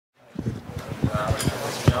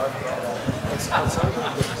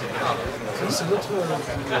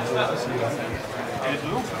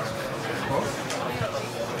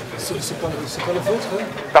C'est pas le vôtre, hein?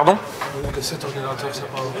 Pardon? Cet ordinateur, c'est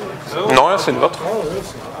pas le vôtre. Non, c'est le vôtre.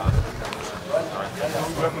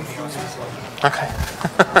 Okay.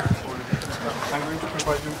 I'm going to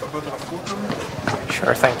provide you a button of photo.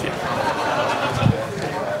 Sure, thank you.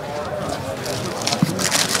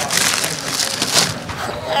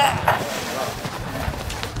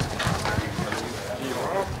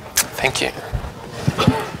 Thank you.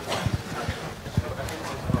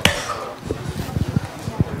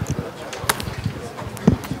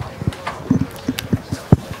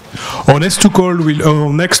 Our next talk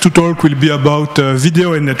will be about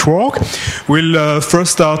video and network. We'll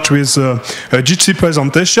first start with a Jitsi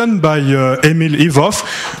presentation by Emil Ivov,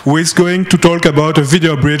 who is going to talk about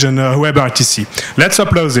Videobridge and WebRTC. Let's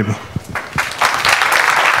applaud him.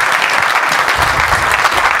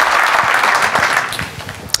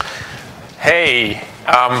 Hey,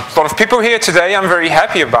 a lot of people here today. I'm very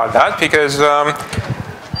happy about that because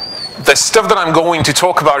the stuff that I'm going to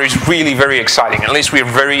talk about is really very exciting. At least we're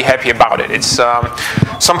very happy about it. It's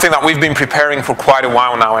something that we've been preparing for quite a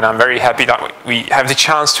while now, and I'm very happy that we have the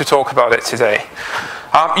chance to talk about it today.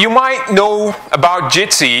 You might know about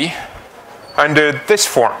Jitsi under this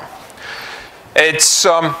form. It's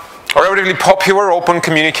a relatively popular open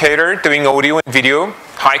communicator doing audio and video,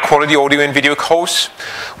 high-quality audio and video calls.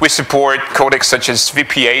 We support codecs such as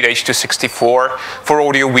VP8, H.264. For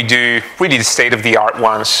audio, we do really the state-of-the-art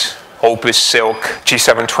ones, Opus, Silk,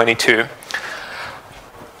 G722.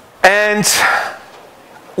 And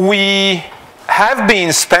we have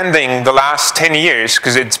been spending the last 10 years,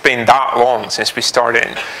 because it's been that long since we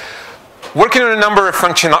started, working on a number of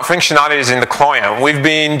functionalities in the client. We've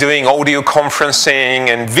been doing audio conferencing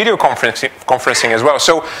and video conferencing as well.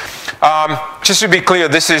 So just to be clear,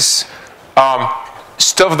 this is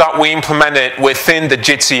stuff that we implemented within the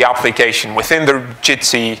Jitsi application, within the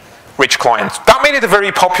Jitsi rich client. That made it a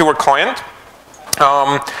very popular client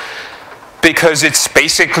because it's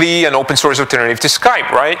basically an open source alternative to Skype,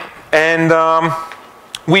 right? And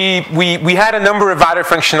we had a number of other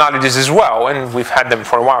functionalities as well, and we've had them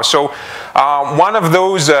for a while. So one of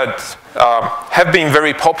those that have been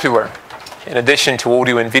very popular, in addition to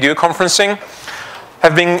audio and video conferencing,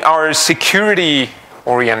 have been our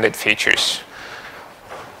security-oriented features.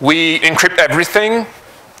 We encrypt everything.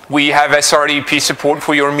 We have SRDP support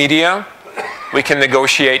for your media. We can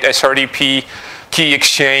negotiate SRDP key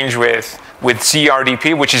exchange with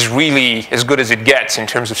ZRDP, which is really as good as it gets in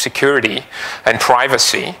terms of security and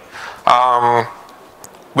privacy.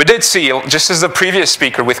 We did see, just as the previous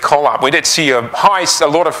speaker with Collab, we did see a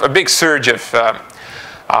big surge of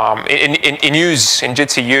in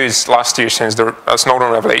Jitsi use last year since the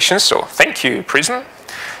Snowden revelations. So thank you, Prism.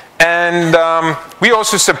 And we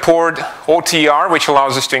also support OTR, which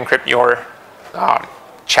allows us to encrypt your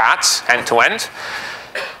chats end-to-end,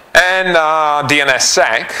 and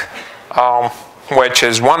DNSSEC, which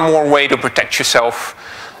is one more way to protect yourself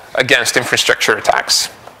against infrastructure attacks.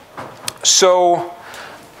 So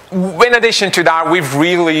in addition to that, we've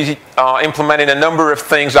really implemented a number of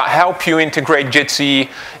things that help you integrate Jitsi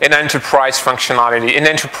in enterprise functionality, in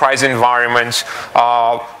enterprise environments,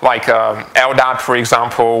 like LDAP, for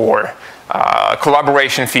example, or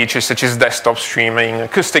collaboration features such as desktop streaming,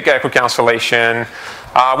 acoustic echo cancellation.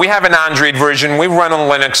 We have an Android version. We run on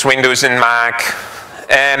Linux, Windows, and Mac.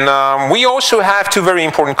 And we also have two very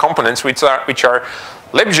important components, which are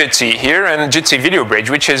libjitsi here and Jitsi Videobridge,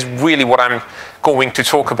 which is really what I'm going to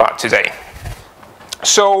talk about today.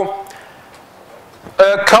 So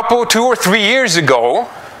a couple, 2 or 3 years ago,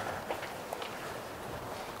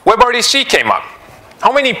 WebRTC came up.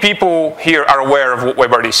 How many people here are aware of what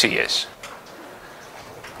WebRTC is?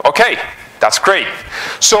 Okay, that's great.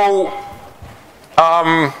 So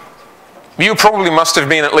you probably must have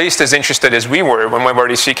been at least as interested as we were when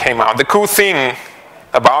WebRTC came out. The cool thing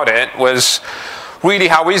about it was really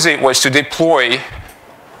how easy it was to deploy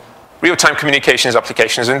real-time communications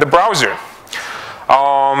applications in the browser.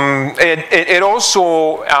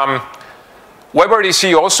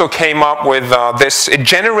 WebRTC also came up with it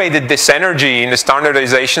generated this energy in the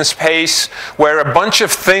standardization space where a bunch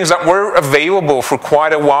of things that were available for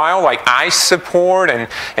quite a while, like ICE support and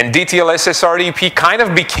DTLS SRDP, kind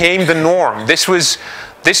of became the norm. This was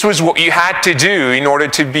what you had to do in order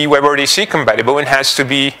to be WebRTC compatible, and has to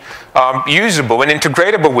be usable and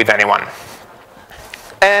integratable with anyone.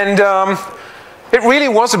 And it really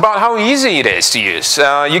was about how easy it is to use.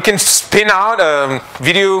 You can spin out a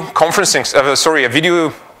video conferencing, a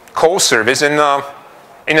video call service in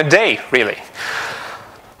a day, really.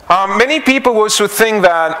 Many people also think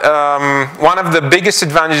that one of the biggest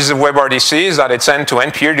advantages of WebRTC is that it's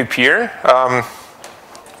end-to-end peer-to-peer.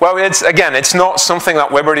 Well, it's not something that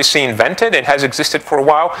WebRTC invented. It has existed for a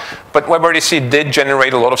while, but WebRTC did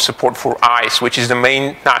generate a lot of support for ICE, which is the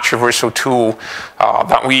main traversal tool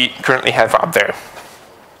that we currently have out there.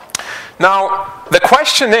 Now, the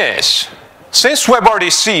question is, since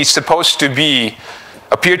WebRTC is supposed to be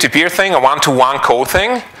a peer-to-peer thing, a one-to-one code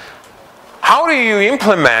thing, how do you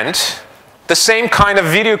implement the same kind of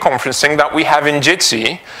video conferencing that we have in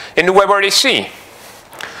Jitsi in the WebRTC?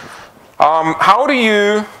 How do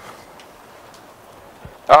you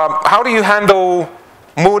handle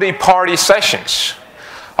multi-party sessions?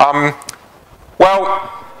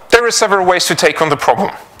 Well, there are several ways to take on the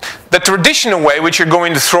problem. The traditional way, which you're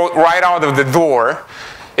going to throw right out of the door,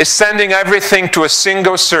 is sending everything to a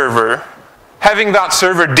single server, having that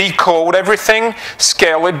server decode everything,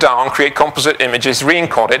 scale it down, create composite images,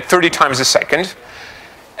 re-encode it 30 times a second.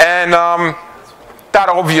 And that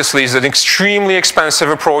obviously is an extremely expensive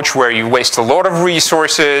approach where you waste a lot of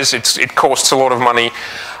resources, it costs a lot of money,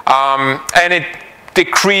 and it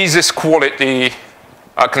decreases quality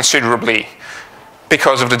considerably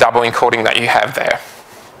because of the double encoding that you have there.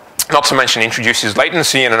 Not to mention introduces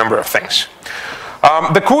latency and a number of things.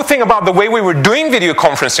 The cool thing about the way we were doing video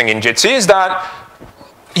conferencing in Jitsi is that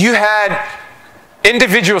you had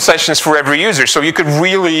individual sessions for every user, so you could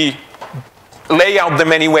really lay out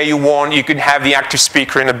them any way you want. You could have the active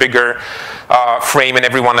speaker in a bigger frame and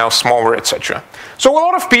everyone else smaller, etc. So a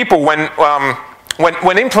lot of people, when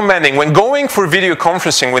going for video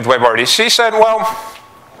conferencing with WebRTC, said, well,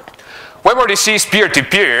 WebRTC is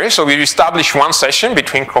peer-to-peer, so we establish one session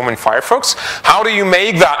between Chrome and Firefox. How do you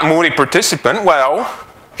make that multi-participant? Well,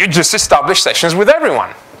 you just establish sessions with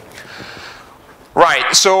everyone.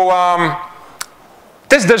 Right, so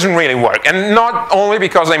this doesn't really work. And not only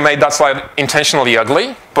because I made that slide intentionally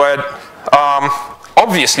ugly, but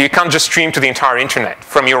obviously you can't just stream to the entire internet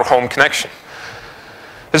from your home connection.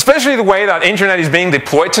 Especially the way that internet is being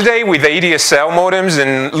deployed today with ADSL modems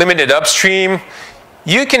and limited upstream.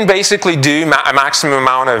 You can basically do a maximum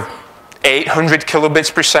amount of 800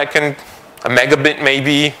 kilobits per second, a megabit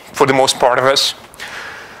maybe for the most part of us.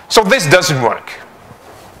 So this doesn't work.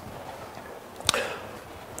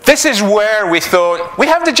 This is where we thought, we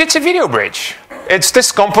have the Jitsi Videobridge. It's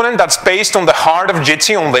this component that's based on the heart of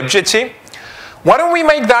Jitsi, on libjitsi. Why don't we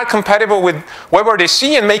make that compatible with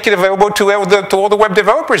WebRTC and make it available to all the web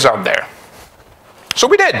developers out there? So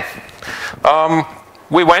we did.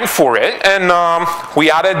 We went for it, and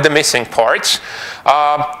we added the missing parts.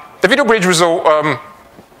 The Videobridge was,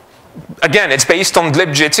 again, it's based on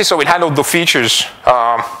libjitsi, so it had all the features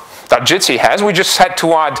that Jitsi has. We just had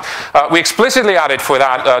to add, we explicitly added for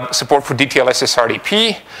that support for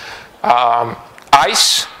DTL-SSRTP,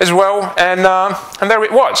 ICE as well, and there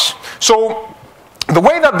it was. So the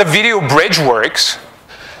way that the Videobridge works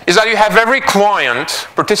is that you have every client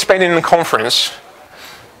participating in the conference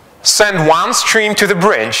send one stream to the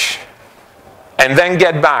bridge, and then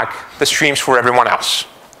get back the streams for everyone else.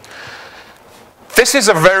 This is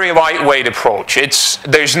a very lightweight approach.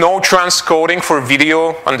 There's no transcoding for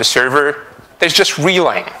video on the server. There's just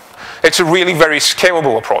relaying. It's a really very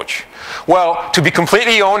scalable approach. Well, to be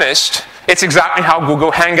completely honest, it's exactly how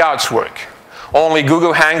Google Hangouts work. Only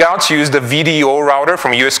Google Hangouts use the VDO router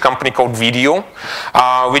from a US company called Video,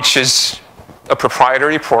 which is a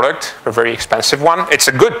proprietary product, a very expensive one. It's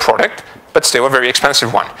a good product, but still a very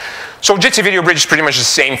expensive one. So Jitsi Videobridge is pretty much the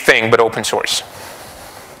same thing, but open source.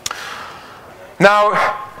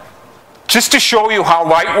 Now, just to show you how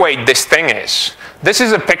lightweight this thing is, this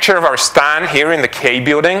is a picture of our stand here in the K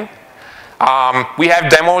building. We have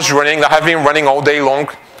demos running that have been running all day long,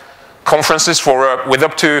 conferences with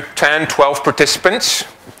up to 10, 12 participants.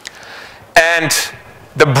 And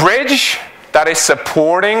the bridge that is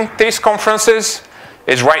supporting these conferences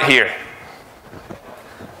is right here.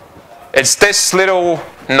 It's this little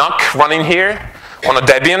NUC running here on a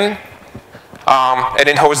Debian, and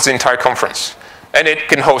it hosts the entire conference. And it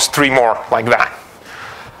can host 3 more like that.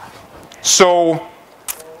 So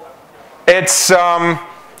it's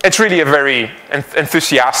really a very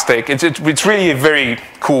enthusiastic, it's really a very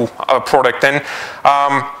cool product. And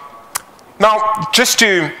now, just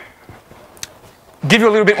to give you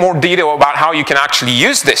a little bit more detail about how you can actually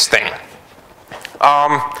use this thing.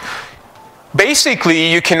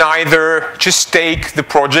 Basically, you can either just take the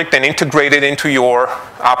project and integrate it into your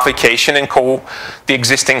application and call the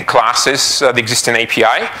existing classes, the existing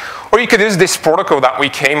API, or you could use this protocol that we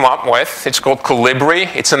came up with. It's called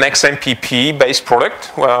Colibri. It's an XMPP-based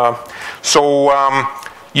product. So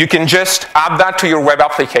you can just add that to your web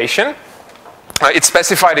application, It's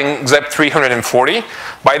specified in XEP 340.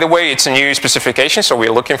 By the way, it's a new specification, so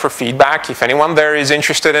we're looking for feedback. If anyone there is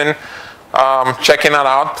interested in checking that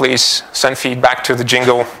out, please send feedback to the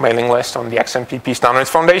Jingo mailing list on the XMPP Standards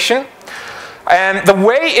Foundation. And the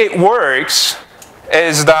way it works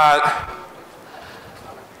is that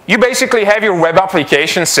you basically have your web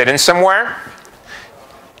application sitting somewhere,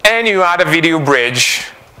 and you add a video bridge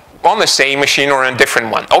on the same machine or on a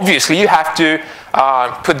different one. Obviously, you have to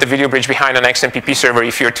put the video bridge behind an XMPP server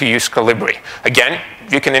if you're to use Calibri. Again,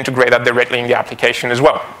 you can integrate that directly in the application as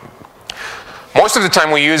well. Most of the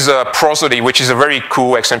time, we use Prosody, which is a very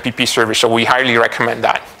cool XMPP server, so we highly recommend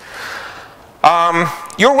that.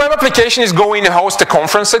 Your web application is going to host a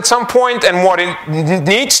conference at some point, and what it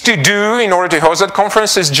needs to do in order to host that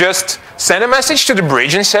conference is just send a message to the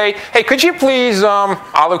bridge and say, hey, could you please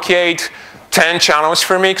allocate 10 channels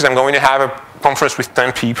for me, because I'm going to have a conference with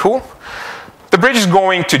 10 people. The bridge is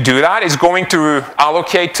going to do that. It's going to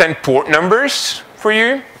allocate 10 port numbers for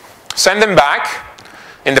you, send them back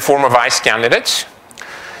in the form of ICE candidates,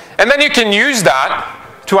 and then you can use that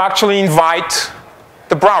to actually invite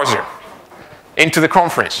the browser into the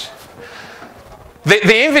conference.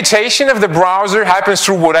 The invitation of the browser happens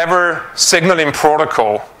through whatever signaling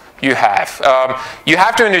protocol you have. You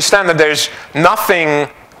have to understand that there's nothing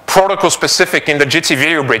protocol specific in the Jitsi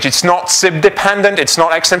Videobridge. It's not SIP dependent, it's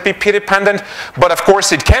not XMPP dependent, but of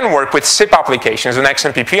course it can work with SIP applications and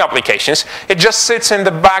XMPP applications. It just sits in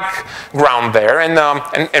the background there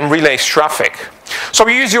and relays traffic. So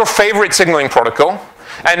you use your favorite signaling protocol,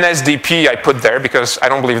 and SDP I put there because I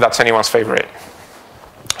don't believe that's anyone's favorite.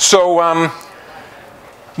 So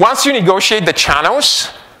once you negotiate the channels,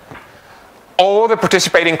 all the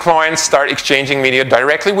participating clients start exchanging media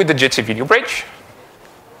directly with the Jitsi Videobridge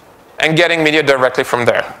and getting media directly from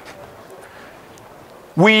there.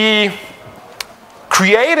 We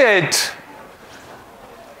created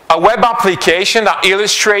a web application that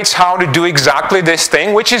illustrates how to do exactly this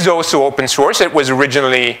thing, which is also open source. It was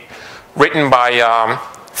originally written by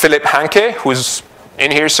Philip Hanke, who's in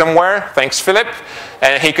here somewhere. Thanks, Philip.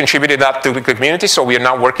 And he contributed that to the community, so we are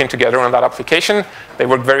now working together on that application. They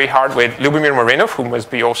worked very hard with Lyubomir Marinov, who must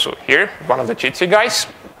be also here, one of the Jitsi guys.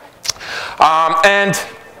 And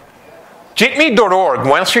jitme.org,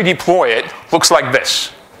 once you deploy it, looks like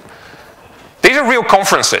this. These are real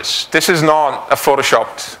conferences. This is not a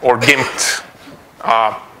photoshopped or gimped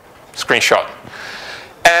screenshot.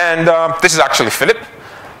 And this is actually Philip.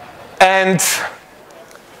 And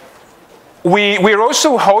we're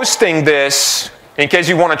also hosting this, in case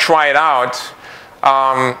you want to try it out,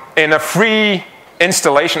 in a free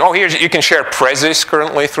installation. Oh, here you can share prezes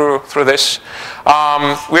currently through this.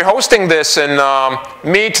 We're hosting this in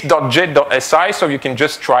meet.jit.si, so you can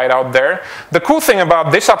just try it out there. The cool thing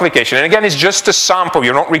about this application, and again, it's just a sample.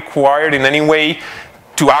 You're not required in any way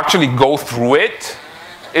to actually go through it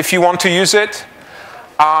if you want to use it.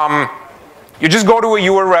 You just go to a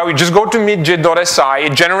URL, you just go to meet.jit.si,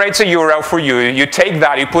 it generates a URL for you, you take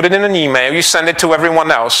that, you put it in an email, you send it to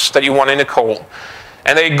everyone else that you want in a call,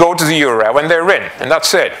 and they go to the URL and they're in, and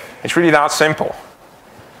that's it. It's really that simple.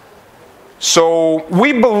 So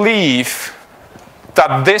we believe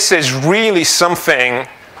that this is really something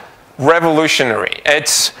revolutionary.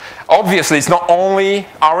 Obviously, it's not only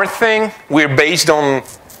our thing, we're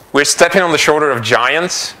stepping on the shoulder of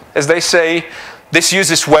giants, as they say. This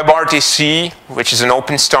uses WebRTC, which is an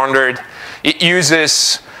open standard. It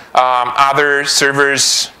uses other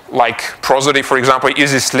servers like Prosody, for example. It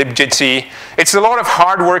uses libjitsi. It's a lot of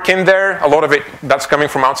hard work in there, a lot of it that's coming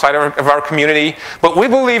from outside of our community. But we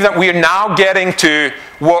believe that we are now getting to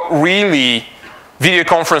what really video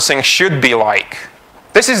conferencing should be like.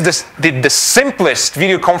 This is the simplest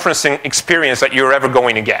video conferencing experience that you're ever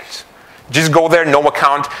going to get. Just go there, no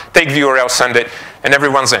account, take the URL, send it, and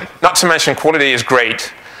everyone's in. Not to mention quality is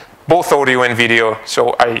great, both audio and video,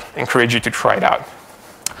 so I encourage you to try it out.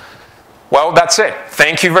 Well, that's it.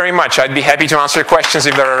 Thank you very much. I'd be happy to answer questions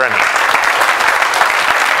if there are any.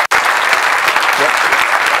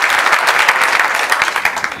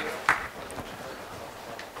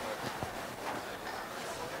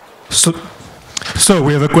 So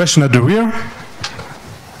we have a question at the rear.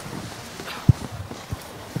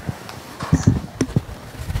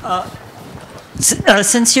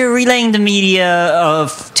 Since you're relaying the media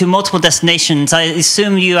to multiple destinations, I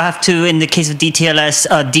assume you have to, in the case of DTLS,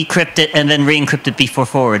 decrypt it and then re-encrypt it before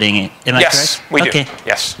forwarding it. Am I correct? Yes, we do.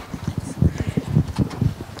 Yes.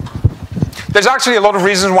 There's actually a lot of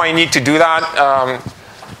reasons why you need to do that.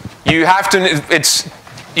 You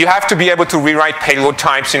have to be able to rewrite payload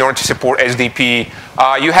types in order to support SDP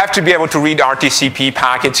you have to be able to read RTCP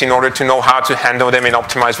packets in order to know how to handle them in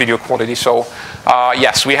optimized video quality. So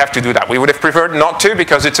yes, we have to do that. We would have preferred not to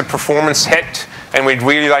because it's a performance hit, and we'd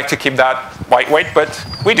really like to keep that lightweight, but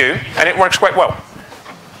we do, and it works quite well.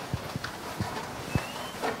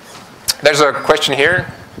 There's a question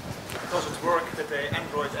here. Does it work with the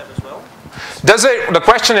Android app as well? Does it? The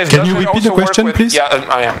question is. Can you repeat the question, please? Yeah,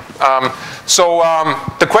 I am.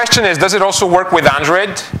 The question is, does it also work with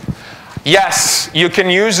Android? Yes, you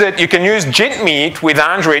can use it. You can use JitMeet with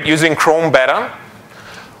Android using Chrome Beta.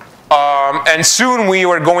 And soon we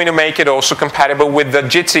are going to make it also compatible with the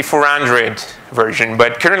Jitsi for Android version,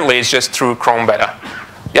 but currently it's just through Chrome Beta.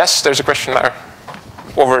 Yes, there's a question there.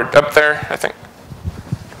 Over up there, I think.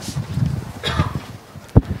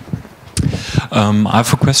 I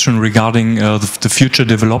have a question regarding the future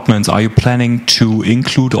developments. Are you planning to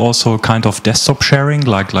include also a kind of desktop sharing,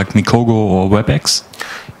 like Mikogo or WebEx?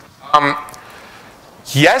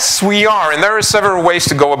 Yes, we are, and there are several ways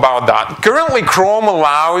to go about that. Currently, Chrome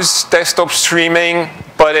allows desktop streaming,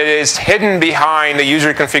 but it is hidden behind the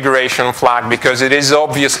user configuration flag because it is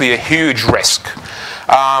obviously a huge risk.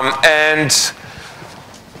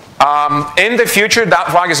 In the future,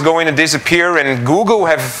 that flag is going to disappear, and Google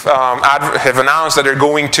have announced that they're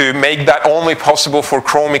going to make that only possible for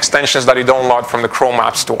Chrome extensions that you download from the Chrome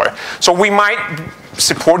App Store. So we might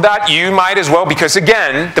support that. You might as well, because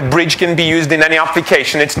again, the bridge can be used in any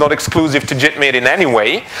application. It's not exclusive to JitMeet in any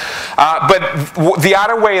way. But the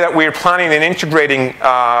other way that we're planning and integrating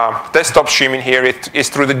desktop streaming here is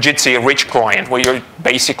through the Jitsi Rich client, where you're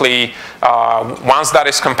basically, once that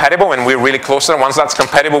is compatible, and we're really close to that, once that's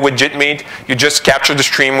compatible with JitMeet, you just capture the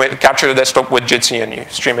desktop with Jitsi and you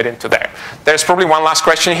stream it into there. There's probably one last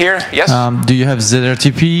question here. Yes? Do you have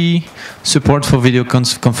ZRTP support for video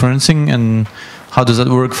conferencing, and how does that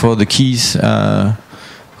work for the keys?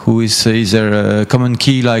 Is there a common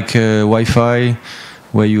key like Wi-Fi,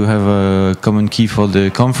 where you have a common key for the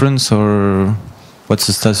conference, or what's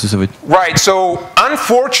the status of it? Right, so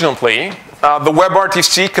unfortunately, the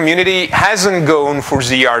WebRTC community hasn't gone for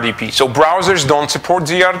ZRDP. So browsers don't support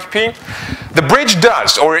ZRDP. The bridge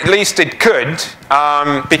does, or at least it could,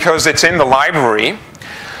 because it's in the library.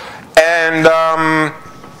 And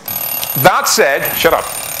that said, shut up.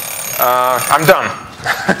 I'm done.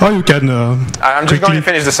 Oh, you can. I'm just going to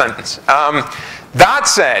finish the sentence. That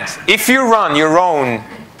said, if you run your own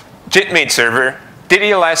JitMeet server,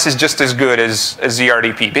 DDLS is just as good as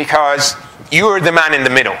ZRDP because you are the man in the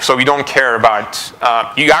middle, so you don't care about,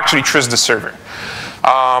 you actually trust the server.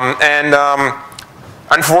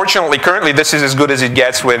 Unfortunately, currently this is as good as it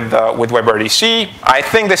gets with WebRTC. I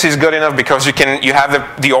think this is good enough because you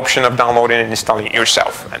have the option of downloading and installing it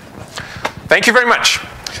yourself. Thank you very much.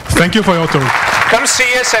 Thank you for your talk. Come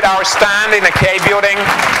see us at our stand in the K building.